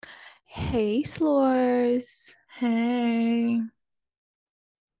Hey, Slores. Hey,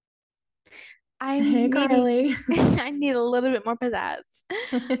 I'm hey, needing, Carly. I need a little bit more pizzazz.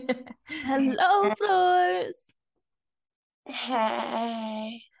 Hello, Slores.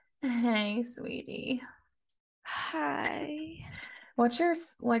 Hey, Hey, sweetie. Hi. What's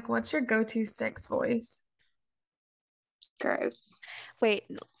your go-to sex voice? gross. Wait,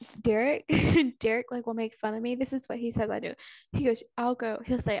 Derek, Derek will make fun of me. This is what he says I do. He goes,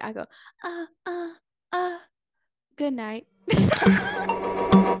 he'll say, I go, uh, uh, uh, good night.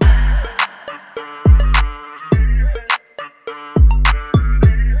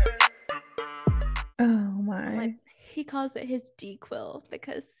 Oh Like, my. he calls it his DQuil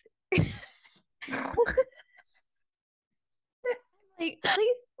because please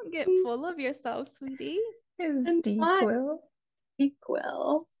don't get full of yourself, sweetie. Is And not Quill.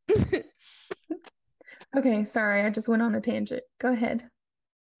 equal. Okay, sorry, I just went on a tangent. Go ahead.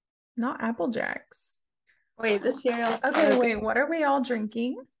 Not Apple Jacks. Wait, the cereal's Okay, so good. wait, what are we all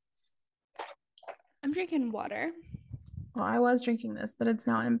drinking? I'm drinking water. Well, I was drinking this, but it's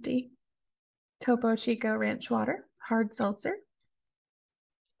now empty. Topo Chico Ranch water, hard seltzer.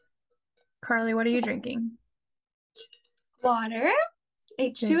 Carly, what are you drinking? Water,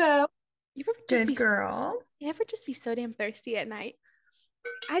 Good, H2O. You ever just good be girl. you ever just be so damn thirsty at night?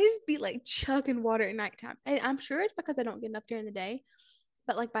 I just be like chugging water at nighttime. And I'm sure it's because I don't get enough during the day.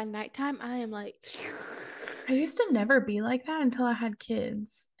 But like by nighttime, I am like I used to never be like that until I had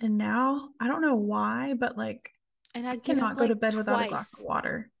kids. And now I don't know why, but like and I I get up cannot go to like bed without a glass twice. of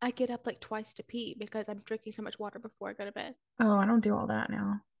water. I get up like twice to pee because I'm drinking so much water before I go to bed. Oh, I don't do all that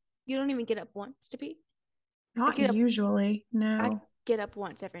now. You don't even get up once to pee. I Not get up usually, I no. get up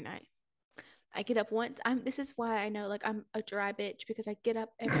once every night. I get up once. I'm This is why I know like I'm a dry bitch because I get up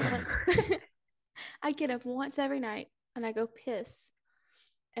every once I get up once every night and I go piss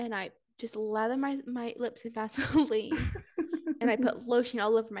and I just lather my lips in Vaseline and I put lotion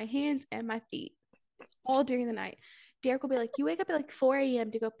all over my hands and my feet all during the night. Derek will be like, "You wake up at like 4 a.m.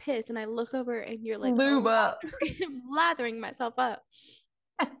 to go piss," and I look over and you're like Lube up. lathering myself up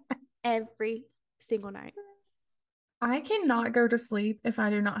every single night. I cannot go to sleep if I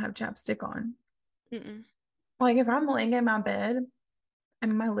do not have chapstick on. Mm-mm, Like if I'm laying in my bed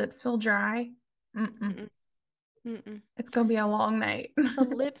and my lips feel dry, mm-mm, mm-mm, mm-mm. it's gonna be a long night. The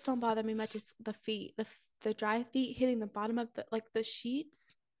lips don't bother me much as the feet, the dry feet hitting the bottom of the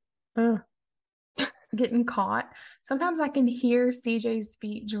sheets. Ugh, getting caught. Sometimes I can hear CJ's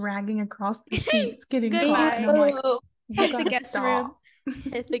feet dragging across the sheets, getting caught, and Goodbye. I'm like, Ew. you Hit the gotta guest room. stop.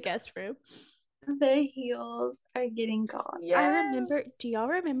 Hit the guest room. The heels are getting caught. I remember, Yes. do y'all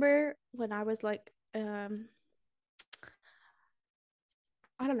remember when I was like, I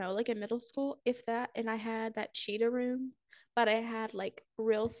don't know, like in middle school, if that, and I had that cheetah room, but I had like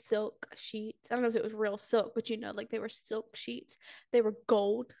real silk sheets. I don't know if it was real silk, but like they were silk sheets. They were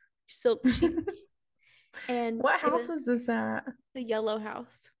gold silk sheets. And What it house was was this at? the yellow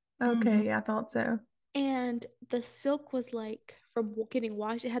house. Mhm. Okay, yeah, I thought so. And the silk was like from getting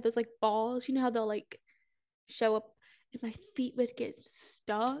washed. It had those like balls, you know how they'll like show up, and my feet would get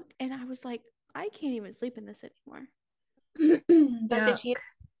stuck. And I was like, I can't even sleep in this anymore. But Yuck.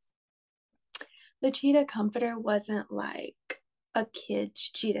 the cheetah comforter wasn't like a kid's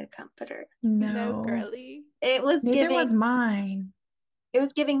cheetah comforter. No, No. girly. It was Neither giving was mine. it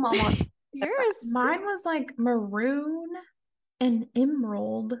was giving mom on the Yours. Mine was like maroon and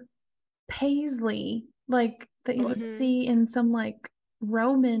emerald paisley, like that you would Hmm. see in some like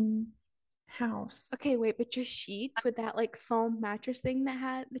Roman house. Okay, wait, but your sheets with that like foam mattress thing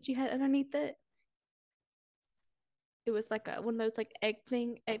that you had underneath it, it was like one of those like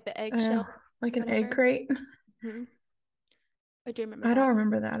the Uh, eggshell, like an egg whatever. crate. Hmm. I do remember I don't that.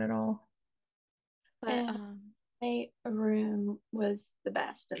 remember that at all. But and my room was the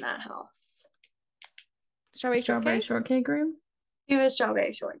best in that house. strawberry Strawberry shortcake. shortcake room. It was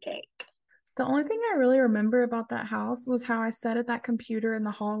strawberry shortcake. The only thing I really remember about that house was how I sat at that computer in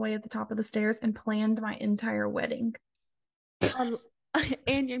the hallway at the top of the stairs and planned my entire wedding. On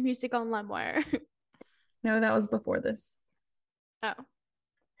and your music on LimeWire. No, that was before this. Oh.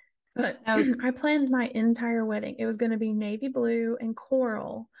 But No, I planned my entire wedding. It was going to be navy blue and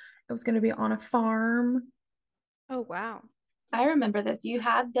coral. It was going to be on a farm. Oh wow. I remember this. You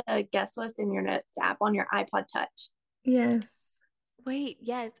had the guest list in your notes app on your iPod Touch. Yes. Wait,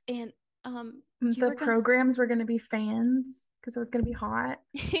 yes, and you The were gonna programs were going to be fans because it was going to be hot.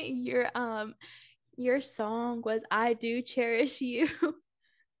 your your song was "I Do Cherish You."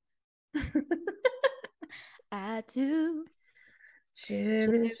 I do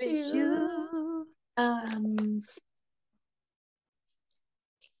Cherish cherish you. you. Um,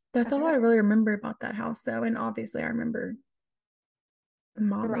 That's all I really remember about that house, though. And obviously, I remember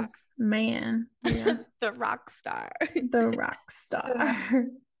Mama's man. Yeah. The rock star. The rock star.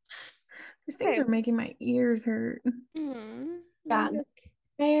 These things are making my ears hurt. Yeah.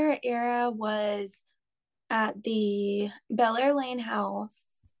 Their era was at the Bel Air Lane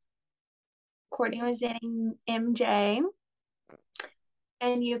house. Courtney was dating MJ.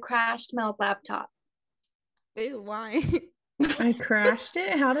 And you crashed Mel's laptop. Ew, why? I crashed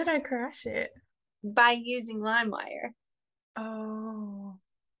it? How did I crash it? By using LimeWire. Oh.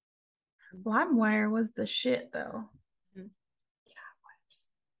 LimeWire was the shit, though. Yeah, it was.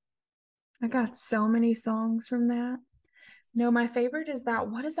 I got so many songs from that. No, my favorite is that,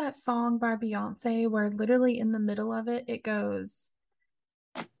 what is that song by Beyonce where literally in the middle of it, it goes,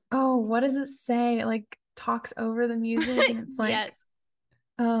 oh, what does it say? It like talks over the music and it's like, yes.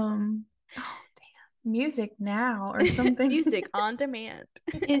 Oh, damn, music now or something. Music on demand.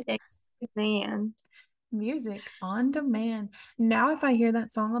 Music on demand. Now, if I hear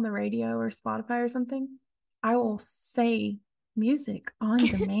that song on the radio or Spotify or something, I will say music on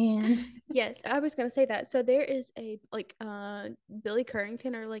demand. Yes, I was gonna say that. So there is a like Billy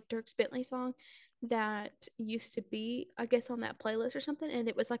Currington or like Dierks Bentley song that used to be, I guess, on that playlist or something, and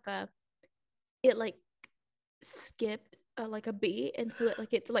it was like it like skipped like a beat, and so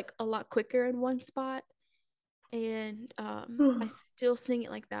it's like a lot quicker in one spot. And I still sing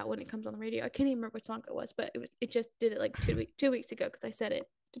it like that when it comes on the radio. I can't even remember what song it was, but it just did it like 2 weeks ago because I said it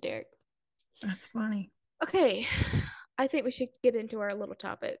to Derek. That's funny. Okay, I think we should get into our little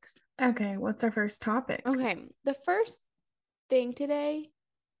topics. Okay, what's our first topic? Okay, the first thing today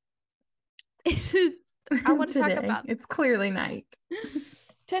is I want to talk about. It's clearly night.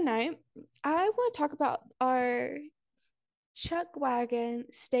 Tonight, I want to talk about our Chuck Wagon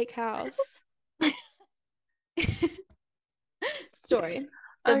Steakhouse story.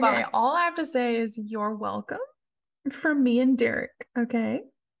 Okay, all I have to say is you're welcome from me and Derek. Okay.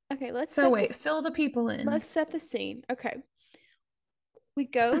 Okay, let's fill the people in. Let's set the scene. Okay. We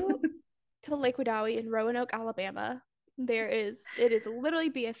go to Lake Wedowee in Roanoke, Alabama. It is literally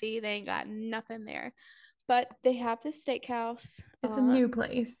BFE. They ain't got nothing there. But they have this steakhouse. It's a new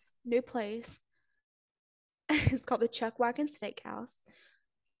place. It's called the Chuck Wagon Steakhouse.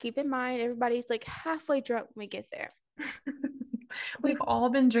 Keep in mind, everybody's like halfway drunk when we get there. We've all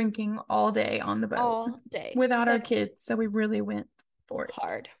been drinking all day on the boat. All day. Without our kids. So we really went for it.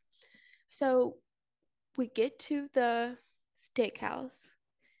 Hard. So we get to the steakhouse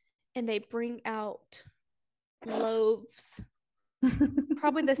and they bring out loaves,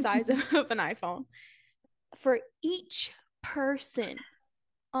 probably the size of an iPhone, for each person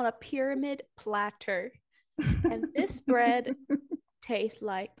on a pyramid platter. And this bread tastes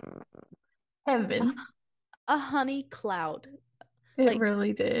like heaven. A honey cloud. It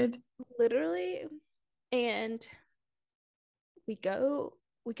really did. Literally. And we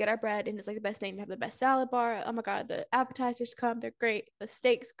get our bread, and it's like the best thing. They have the best salad bar. Oh my God, the appetizers come. They're great. The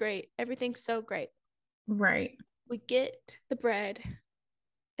steak's great. Everything's so great. Right. We get the bread,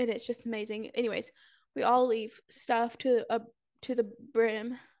 and it's just amazing. Anyways, we all leave stuff to the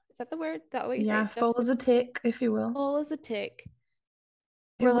brim. Is that the word? That what you say? Full as a tick, if you will. Full as a tick.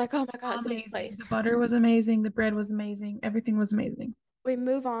 We're like, oh my God, it's amazing. place. The butter was amazing. The bread was amazing. Everything was amazing. We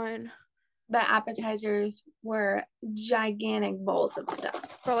move on. The appetizers were gigantic bowls of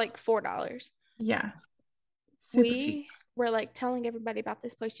stuff for like $4. Yeah. Super cheap. We're like telling everybody about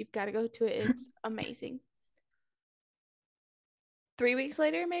this place. You've got to go to it. It's amazing. 3 weeks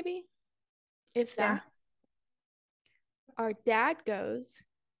later, maybe, if that. Our dad goes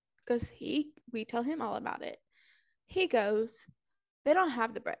because we tell him all about it. He goes, they don't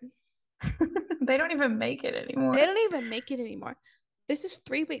have the bread. They don't even make it anymore. This is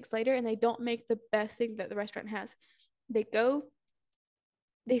 3 weeks later, and they don't make the best thing that the restaurant has. They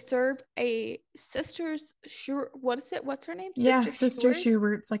serve a sister's what is it? What's her name? Sister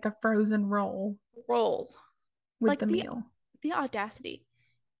Schubert's, like a frozen roll with like the meal. The audacity.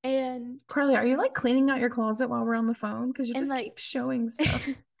 And Carly, are you like cleaning out your closet while we're on the phone? Because you just keep showing stuff.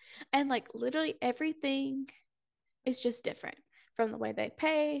 And like literally everything is just different, from the way they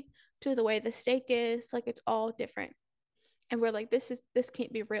pay to the way the steak is. Like it's all different. And we're like, this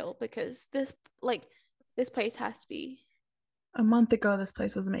can't be real, because this place has to be. A month ago, this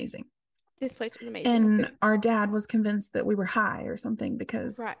place was amazing. And okay. Our dad was convinced that we were high or something,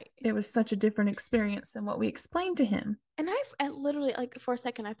 because it was such a different experience than what we explained to him. And I literally, like, for a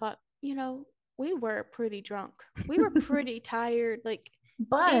second, I thought, we were pretty drunk. We were pretty tired.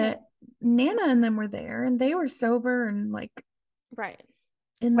 But Nana and them were there, and they were sober and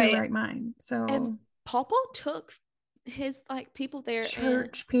in their right mind. So and Pawpaw took his like people there, and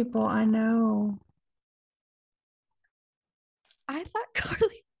Church people, I know. I thought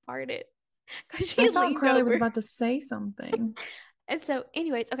Carly farted because she I thought leaned Carly was over. about to say something. And so,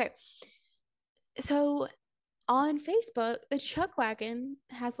 anyways, okay. So on Facebook, the Chuck Wagon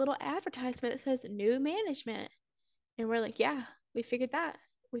has a little advertisement that says new management. And we're like, yeah, we figured that.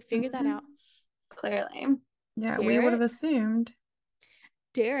 We figured that out. Clearly. Yeah, we would have assumed.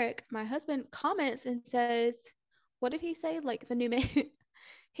 Derek, my husband, comments and says, what did he say? Like the new man.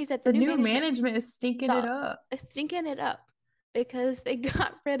 He said The new management is stinking it up. Stinking it up because they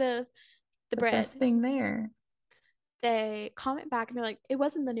got rid of the bread. Best thing there. They comment back and they're like, it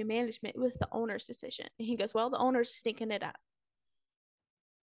wasn't the new management, it was the owner's decision. And he goes, well, the owner's stinking it up.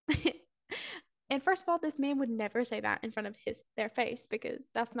 And first of all, this man would never say that in front of their face because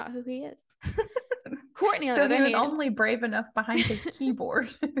that's not who he is. Courtney, on the other he was hand, only brave enough behind his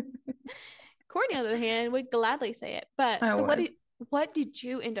keyboard. Courtney, on the other hand, would gladly say it. But so what did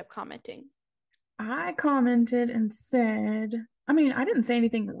you end up commenting? I commented and said, I mean, I didn't say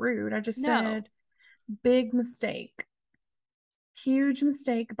anything rude. I just said, big mistake. Huge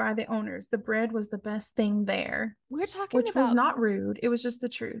mistake by the owners. The bread was the best thing there. We're talking which about, was not rude. It was just the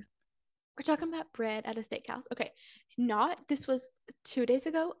truth. We're talking about bread at a steakhouse. Okay. This was 2 days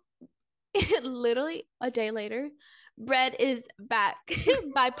ago. Literally a day later, bread is back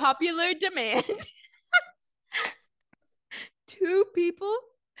by popular demand. 2 people.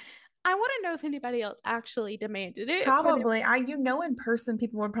 I want to know if anybody else actually demanded it. Probably. In person,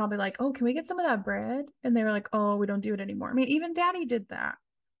 people were probably like, oh, can we get some of that bread? And they were like, oh, we don't do it anymore. I mean, even Daddy did that.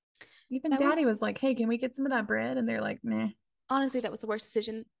 Daddy was like, hey, can we get some of that bread? And they're like, nah. Honestly, that was the worst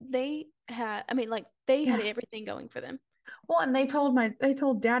decision. They had everything going for them. Well, and they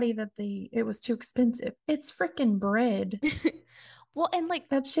told Daddy that it was too expensive. It's freaking bread. Well, and like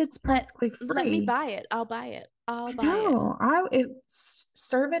that shit's practically free. Let me buy it. I'll buy it.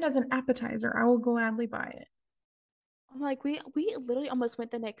 Serve it as an appetizer. I will gladly buy it. I'm like, we literally almost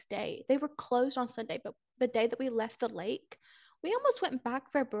went the next day. They were closed on Sunday, but the day that we left the lake, we almost went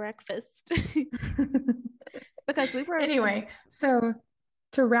back for breakfast because we were anyway. So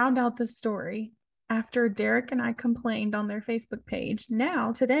to round out the story, after Derek and I complained on their Facebook page,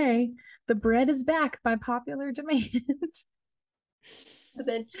 today the bread is back by popular demand. The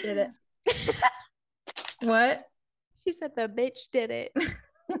bitch did it. What? She said the bitch did it.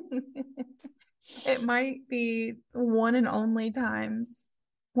 It might be one and only times,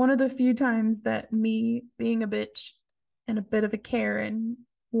 one of the few times that me being a bitch and a bit of a Karen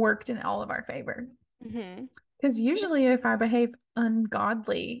worked in all of our favor. Because usually if I behave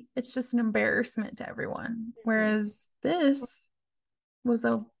ungodly, it's just an embarrassment to everyone. Whereas this was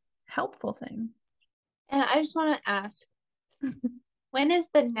a helpful thing. And I just want to ask, when is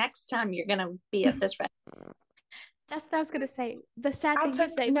the next time you're going to be at this restaurant? That's what I was going to say. The sad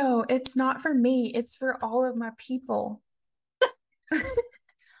thing is no, it's not for me. It's for all of my people.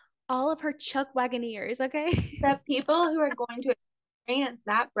 All of her Chuck Wagoneers, okay? The people who are going to experience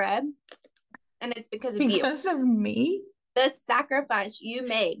that bread, and it's because of you. Because of me? The sacrifice you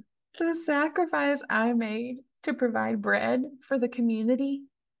made. The sacrifice I made to provide bread for the community.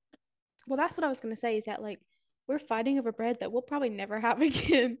 Well, that's what I was going to say, is that like we're fighting over bread that we'll probably never have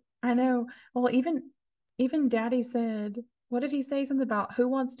again. I know. Well, even Daddy said, what did he say? Something about who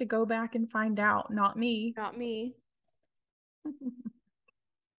wants to go back and find out? Not me. Not me.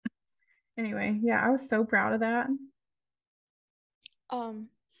 Anyway, yeah, I was so proud of that. All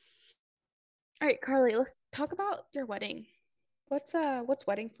right, Carly, let's talk about your wedding. What's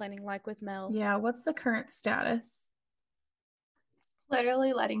wedding planning like with Mel? Yeah, what's the current status?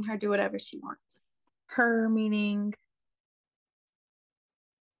 Literally letting her do whatever she wants. Her meaning?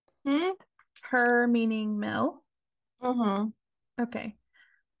 Her meaning Mel? Okay.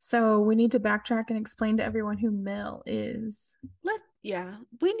 So we need to backtrack and explain to everyone who Mel is.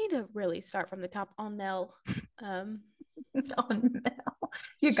 We need to really start from the top on Mel. On Mel.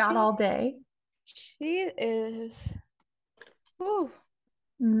 You got all day. She is. Ooh.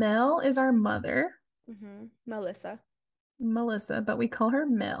 Mel is our mother. Melissa, but we call her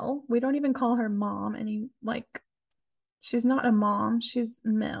Mel. We don't even call her mom she's not a mom, she's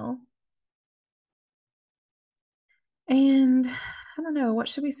Mel. And I don't know, what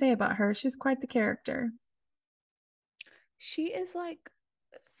should we say about her? She's quite the character. She is like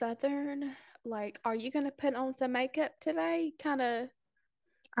Southern, like, are you gonna put on some makeup today? Kind of.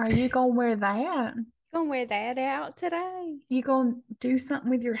 Are you gonna wear that? Gonna wear that out today? You gonna do something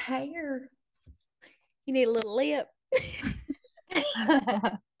with your hair? You need a little lip.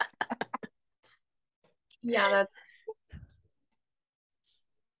 Yeah, that's.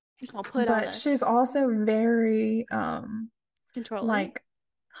 Gonna put on But us. she's also very Controlling. like,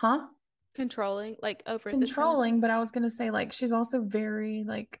 huh? Controlling, like over this kind of Controlling, but I was gonna say like she's also very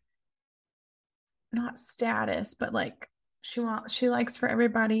like not status, but like she likes for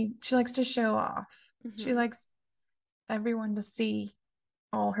everybody, she likes to show off. She Mm-hmm. likes everyone to see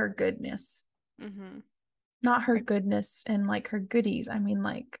all her goodness. Mm-hmm. Not her goodness and like her goodies. I mean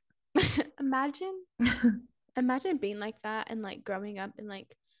like Imagine being like that and like growing up and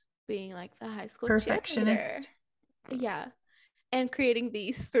like being like the high school cheerleader. perfectionist. Yeah. And creating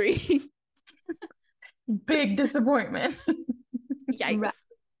these three. Big disappointment. Yikes.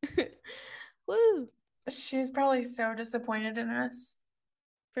 Woo. She's probably so disappointed in us.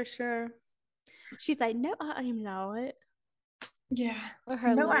 For sure. She's like, no, I am not. Yeah. Or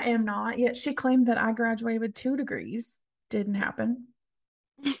her No, I little am not. Yet she claimed that I graduated with 2 degrees. Didn't happen.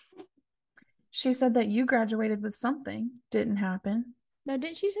 She said that you graduated with something. Didn't happen. No,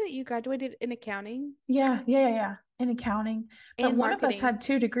 didn't she say that you graduated in accounting Yeah. In accounting. But and one of us marketing? had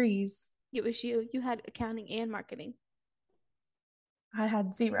 2 degrees. It was you. You had accounting and marketing. I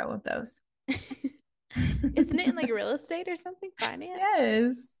had 0 of those. Isn't it in like real estate or something? Finance?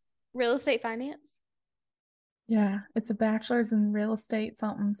 Yes. Real estate finance? Yeah. It's a bachelor's in real estate,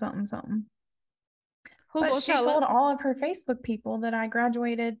 something. Who But will she tell told us? all of her Facebook people that I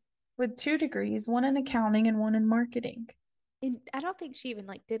graduated with 2 degrees, one in accounting and one in marketing. And I don't think she even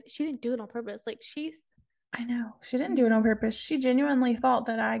like did. She didn't do it on purpose. Like she's. I know. She didn't do it on purpose. She genuinely thought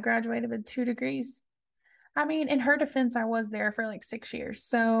that I graduated with 2 degrees. I mean, in her defense, I was there for like 6 years.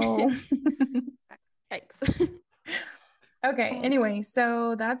 So, Yikes. okay. Anyway,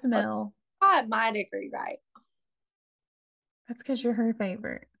 so that's Mel. I got my degree right. That's because you're her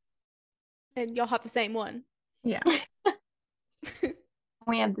favorite. And y'all have the same one. Yeah.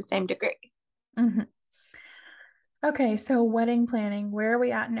 We have the same degree. Mhm. Okay. So, wedding planning. Where are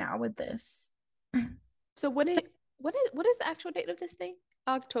we at now with this? So what is the actual date of this thing?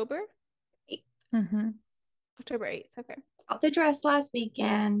 October? Mm-hmm. October 8th. Okay. Bought the dress last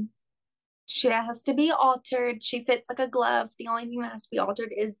weekend. She has to be altered. She fits like a glove. The only thing that has to be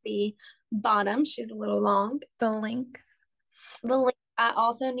altered is the bottom. She's a little long. The length. I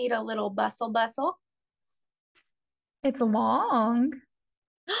also need a little bustle. It's long.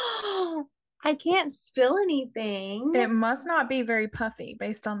 I can't spill anything. It must not be very puffy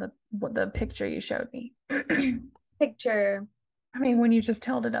based on the picture you showed me. Picture. I mean, when you just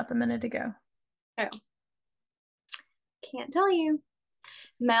held it up a minute ago. Oh. Can't tell you.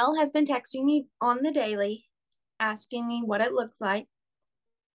 Mel has been texting me on the daily, asking me what it looks like.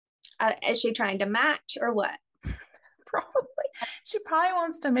 Is she trying to match or what? Probably. She probably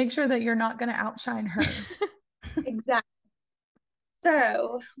wants to make sure that you're not going to outshine her. Exactly.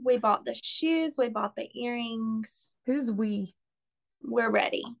 So we bought the shoes, we bought the earrings. Who's we? We're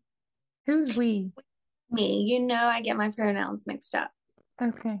ready. Who's we? Me, you know, I get my pronouns mixed up.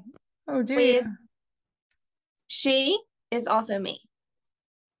 Okay. Oh, do We you? is, she is also me.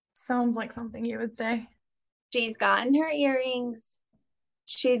 Sounds like something you would say. She's gotten her earrings.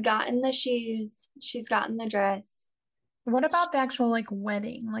 She's gotten the shoes. She's gotten the dress. What about the actual like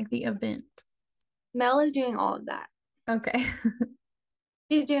wedding, like the event? Mel is doing all of that. Okay.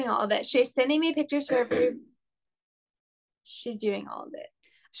 She's doing all of it. She's sending me pictures for approve. She's doing all of it.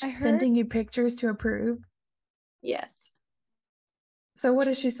 She's sending you pictures to approve. Yes. So what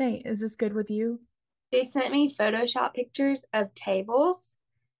does she say? Is this good with you? She sent me Photoshop pictures of tables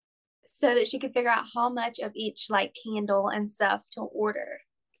so that she could figure out how much of each like candle and stuff to order.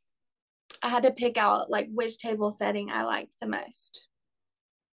 I had to pick out like which table setting I liked the most.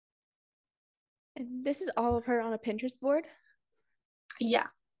 And this is all of her on a Pinterest board. Yeah.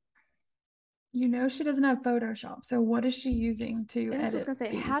 You know she doesn't have Photoshop, so what is she using to And I was edit gonna say,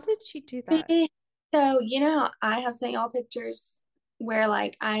 these? how did she do that? So you know how I have sent y'all pictures where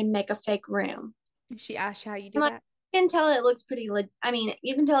like I make a fake room. She asked you how you do Like, that. you can tell it looks pretty I mean,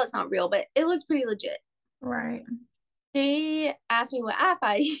 you can tell it's not real, but it looks pretty legit. Right. She asked me what app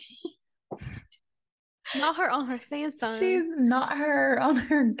I use. Not her on her Samsung. She's not her on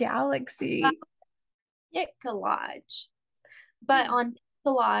her Galaxy. Collage. But on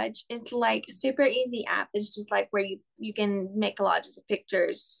collage, it's like a super easy app. It's just like where you can make collages of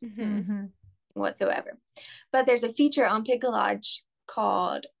pictures whatsoever. But there's a feature on Collage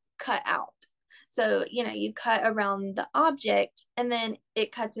called cut out. So, you know, you cut around the object and then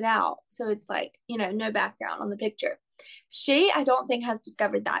it cuts it out. So it's like, you know, no background on the picture. She, I don't think, has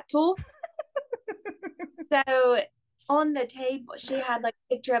discovered that tool. So on the table, she had like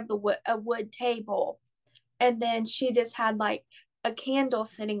a picture of a wood table. And then she just had like a candle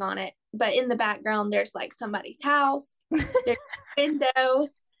sitting on it. But in the background, there's like somebody's house, there's a window,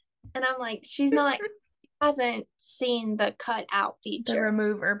 And I'm like, hasn't seen the cut out feature. The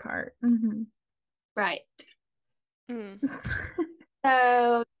remover part. Right. Mm.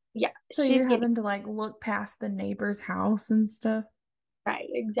 So yeah. So she's you're having to like look past the neighbor's house and stuff. Right,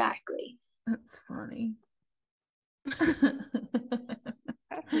 exactly. That's funny. That's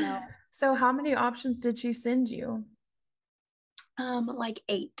no. So how many options did she send you? Like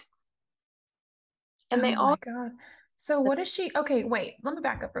 8. And they Oh all my God. So what is she? Okay, wait, let me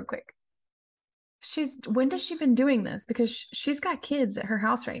back up real quick. When has she been doing this? Because she's got kids at her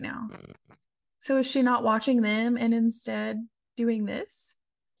house right now. So is she not watching them and instead doing this?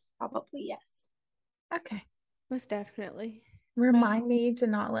 probably, yes. Okay. Most definitely. Remind me to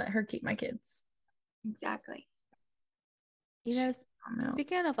not let her keep my kids. Exactly. You know, Something else.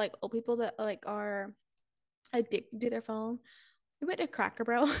 speaking of like old people that like are addicted to their phone, we went to Cracker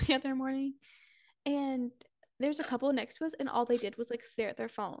Barrel the other morning, and there's a couple next to us, and all they did was like stare at their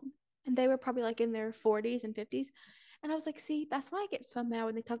phone, and they were probably like in their 40s and 50s, and I was like, see, that's why I get so mad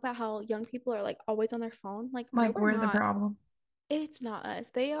when they talk about how young people are like always on their phone. Like, no, Like we're we're the not. problem. It's not us.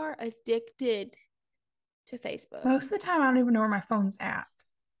 They are addicted to Facebook. Most of the time, I don't even know where my phone's at.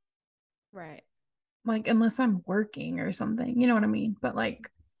 Right. Like, unless I'm working or something, you know what I mean? But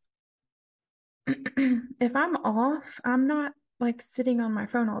like, if I'm off, I'm not like sitting on my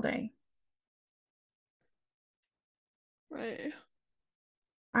phone all day. Right.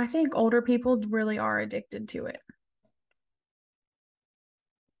 I think older people really are addicted to it.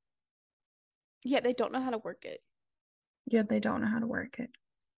 Yeah, they don't know how to work it. Yet they don't know how to work it.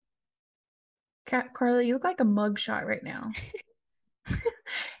 Carly, you look like a mugshot right now.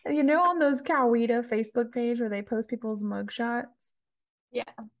 You know, on those Coweta Facebook page where they post people's mugshots? Yeah.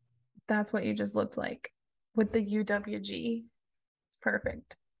 That's what you just looked like with the UWG. It's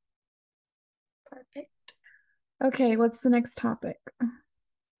perfect. Perfect. Okay, what's the next topic?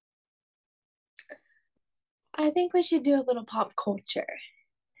 I think we should do a little pop culture.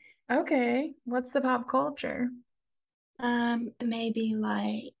 Okay, what's the pop culture? Maybe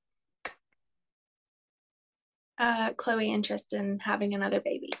like Chloe and Tristan having another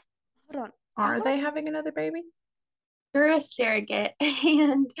baby. Hold on. Are they having another baby? Through a surrogate,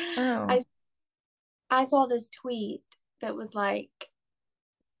 and Oh, I saw this tweet that was like,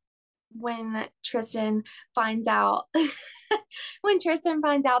 when Tristan finds out when Tristan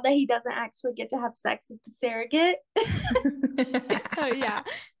finds out that he doesn't actually get to have sex with the surrogate. Oh yeah.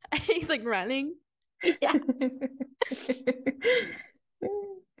 He's like running. Yeah.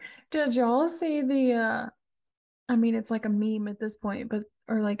 Did y'all see the I mean it's like a meme at this point, but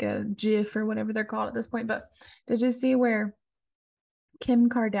or like a GIF or whatever they're called at this point, but did you see where Kim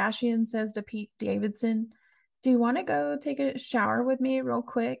Kardashian says to Pete Davidson, "Do you want to go take a shower with me real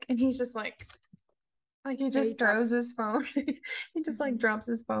quick?" And he's just like he just throws his phone. He just like drops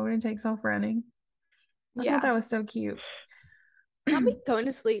his phone and takes off running. I thought that was so cute. Not me going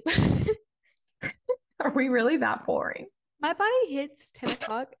to sleep. Are we really that boring? My body hits 10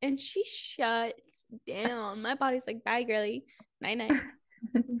 o'clock and she shuts down. My body's like, bye, girly. Night night.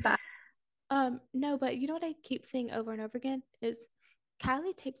 Bye. No, but you know what I keep saying over and over again is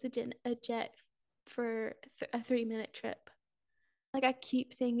Kylie takes a jet for a 3-minute trip. Like I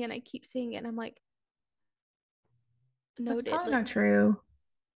keep saying it, I keep saying it, and I'm like, no, That's probably like, not true.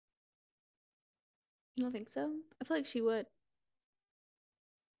 you don't think so? I feel like she would.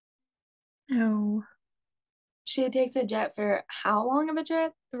 No. She takes a jet for how long of a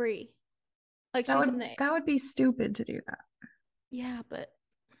trip? 3. Like That she's would in the that would be stupid to do that. yeah, but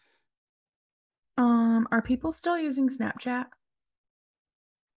Are people still using Snapchat?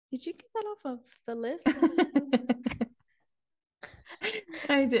 did you get that off of the list?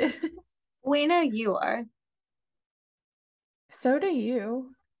 I did. We know you are. So do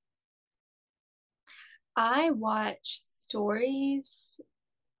you. I watch stories,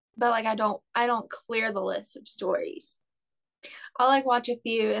 but like I don't clear the list of stories. I'll like watch a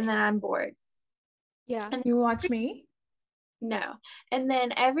few and then I'm bored. Yeah. And You watch me? no. And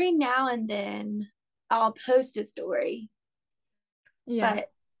then every now and then I'll post a story, Yeah.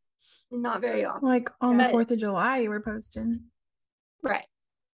 but not very often. Like on the But 4th of July, you were posting. right.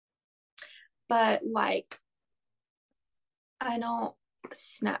 But like I don't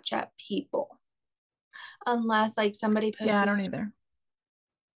Snapchat people unless like somebody posts Yeah, I don't either.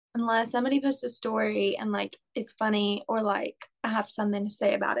 unless somebody posts a story and like it's funny or like I have something to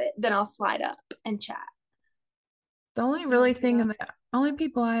say about it, then I'll slide up and chat. The only really thing and the only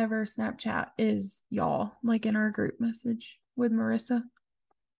people I ever Snapchat is y'all, like in our group message with Marissa.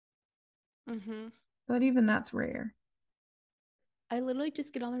 Mm-hmm. But even that's rare. I literally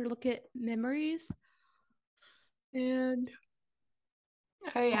just get on there to look at memories. And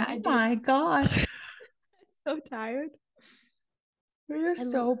Oh yeah, I Oh do. my God. So tired. You're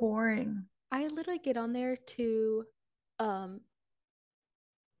so boring. I literally get on there to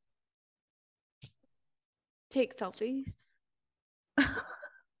take selfies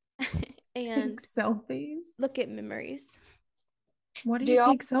and Take selfies. look at memories. What do Do you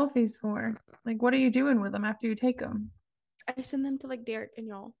y'all- take selfies for? Like, what are you doing with them after you take them? I send them to like Derek and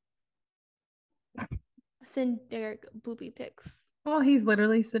y'all. I send Derek booby pics. Oh, he's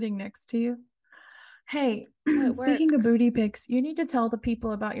literally sitting next to you. Hey, At speaking work. of booty pics, you need to tell the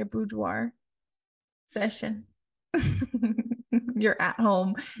people about your boudoir session. Your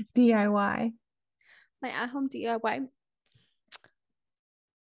at-home DIY. My at-home DIY.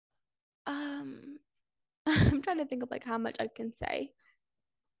 Um, I'm trying to think of like how much I can say.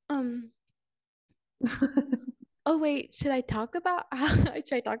 Um, oh wait, should I talk about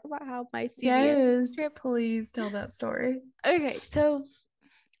how my CVS Yes, trip? please tell that story. Okay, so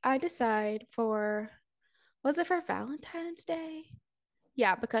I decide for was it for Valentine's Day?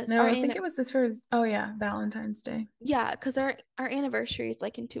 Yeah, because No, I think it was this first. Oh yeah, Valentine's Day. yeah, because our anniversary is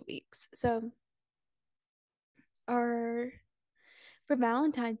like in 2 weeks. So our for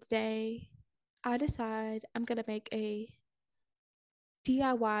Valentine's Day, I decide I'm gonna make a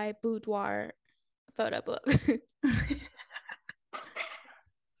DIY boudoir photo book.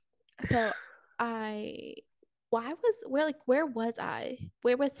 So I where was I?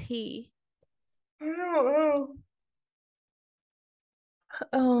 Where was he? I don't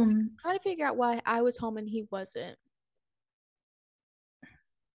know. Trying to figure out why I was home and he wasn't.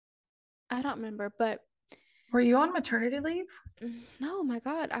 I don't remember, but Were you on maternity leave? no, my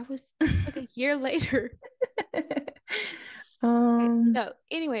God, this was like a year later. Um, No,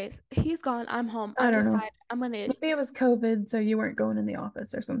 anyways, he's gone. I'm home. I I don't know. decide I'm gonna, Maybe it was COVID, so you weren't going in the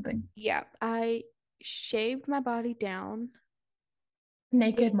office or something. yeah, I shaved my body down.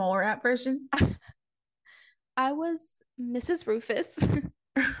 Naked mole rat version. I was Mrs. Rufus,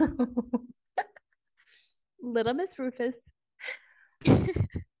 Little Miss Rufus.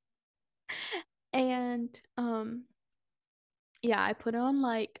 And yeah, I put on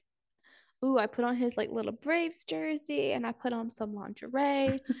like I put on his like little Braves jersey and I put on some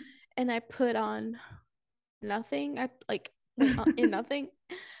lingerie and I put on nothing. I like went on, in nothing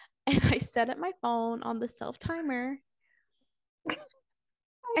and I set up my phone on the self timer. Just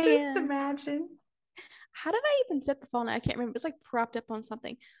And imagine. how did I even set the phone? I can't remember. It's like propped up on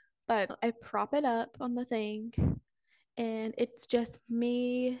something, but I prop it up on the thing and it's just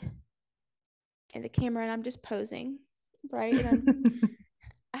me and the camera and I'm just posing, right? And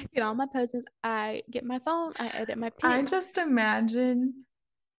I get all my poses. I get my phone. I edit my I pics. just imagine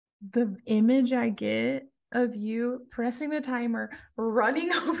the image I get of you pressing the timer,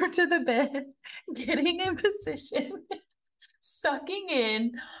 running over to the bed, getting in position, sucking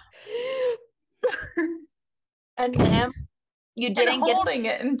in, And then you and didn't get, holding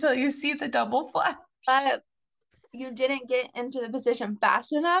it until you see the double flash. but you didn't get into the position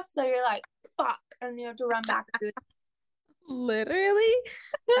fast enough, so you're like, fuck, and you have to run back and do it. Literally,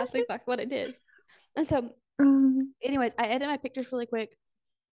 that's exactly what I did. And so, anyways, I edit my pictures really quick.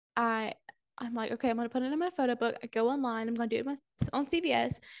 I'm like, okay, I'm gonna put it in my photo book. I go online. I'm gonna do it on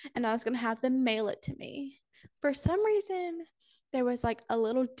CVS, and I was gonna have them mail it to me. For some reason, there was like a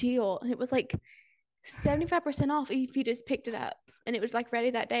little deal, and it was like 75% off if you just picked it up, and it was like ready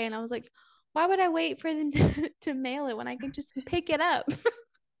that day. And I was like, why would I wait for them to mail it when I can just pick it up?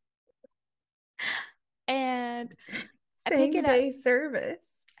 And I pick it up.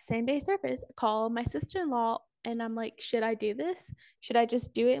 Same day service. Call my sister-in-law and I'm like, should I do this? Should I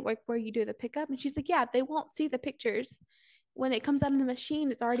just do it like where you do the pickup? And she's like, yeah, they won't see the pictures. When it comes out of the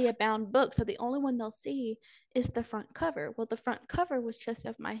machine, it's already a bound book. So the only one they'll see is the front cover. Well, the front cover was just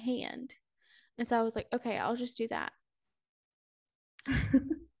of my hand. And so I was like, okay, I'll just do that.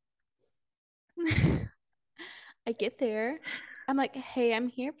 I get there. I'm like, hey, I'm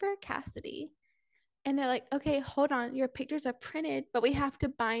here for Cassidy. And they're like, okay, hold on. Your pictures are printed, but we have to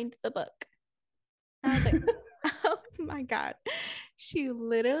bind the book. And I was like, oh my God. She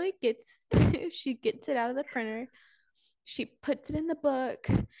literally she gets it out of the printer. She puts it in the book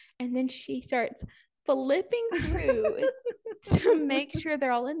and then she starts flipping through to make sure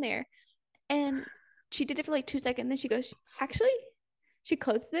they're all in there. And she did it for like 2 seconds. Then she goes, actually, she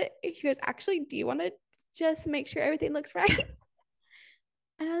closes it. She goes, actually, do you want to just make sure everything looks right?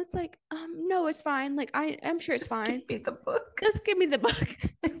 And I was like, no, it's fine. Like I'm sure it's fine. Give me the book. Just give me the book.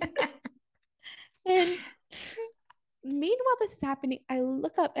 And meanwhile, this is happening. I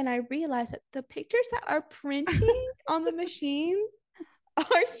look up and I realize that the pictures that are printing on the machine are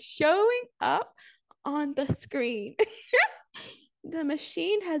showing up on the screen. the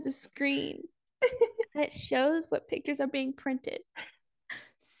machine has a screen that shows what pictures are being printed.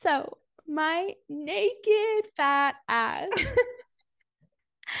 So my naked fat ass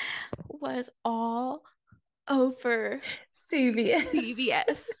was all over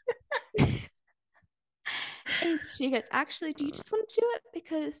CVS. And she goes, actually, do you just want to do it?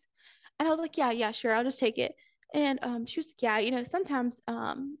 Because, and I was like, yeah, sure, I'll just take it. And she was like, yeah, sometimes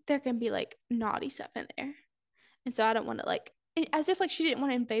there can be like naughty stuff in there. And so I don't want to like, as if like she didn't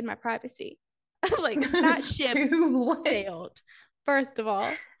want to invade my privacy. Like that ship sailed, first of all.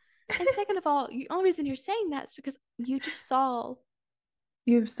 And second of all, the only reason you're saying that is because you saw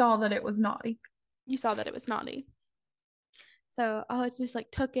that it was naughty. You saw that it was naughty. So I just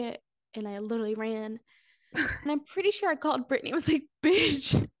like took it and I literally ran. And I'm pretty sure I called Brittany. I was like,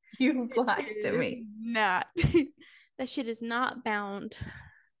 bitch, you lied to me. Not. That shit is not bound.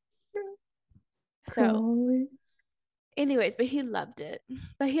 Probably. So anyways, but he loved it.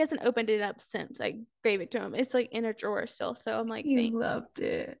 But he hasn't opened it up since I gave it to him. It's like in a drawer still. So I'm like, he thanks. loved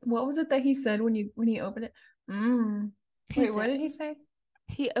it. What was it that he said when he opened it? Wait, what did he say?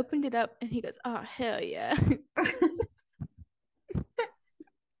 He opened it up and he goes, oh, hell yeah.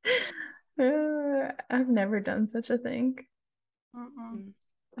 I've never done such a thing. Mm-mm.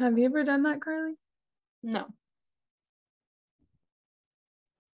 Have you ever done that, Carly? No.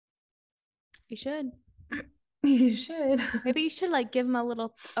 You should. You should. Maybe you should like give him a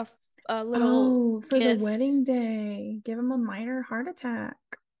little for gift. The wedding day. Give him a minor heart attack.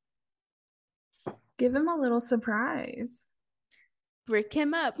 Give him a little surprise. Brick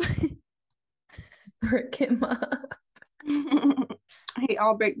him up. Brick him up. He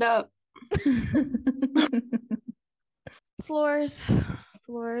all bricked up. Slurs.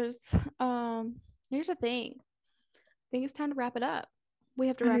 Here's the thing. I think it's time to wrap it up. We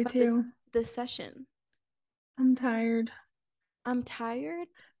have to wrap up this session. I'm tired.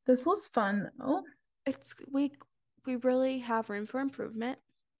 This was fun though. We really have room for improvement.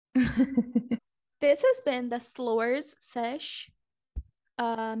 This has been the Slurs Sesh.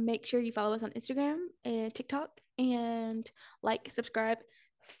 Make sure you follow us on Instagram and TikTok and like, subscribe,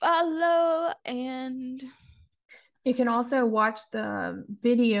 follow, and you can also watch the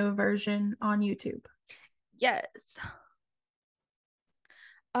video version on YouTube. Yes.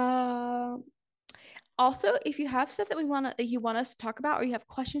 Also, if you have stuff that you want us to talk about, or you have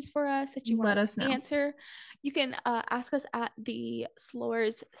questions for us that you want us to answer, you can ask us at the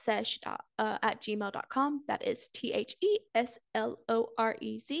slorerssesh at gmail.com. That is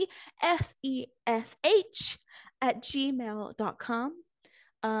TheSlorezSesh at gmail.com.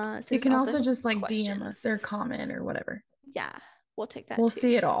 You can also just like DM us or comment or whatever. Yeah, we'll take that. We'll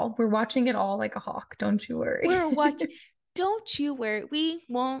see it all. We're watching it all like a hawk. Don't you worry. We're watching. Don't you worry. We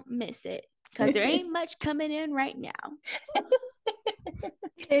won't miss it. Because there ain't much coming in right now.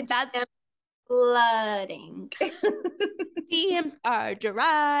 That's flooding. DMs are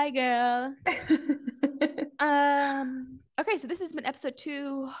dry, girl. Okay, so this has been episode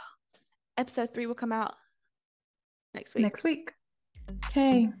 2. Episode 3 will come out next week.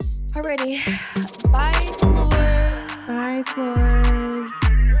 Okay. Alrighty. Bye, Slore. Bye, Slore.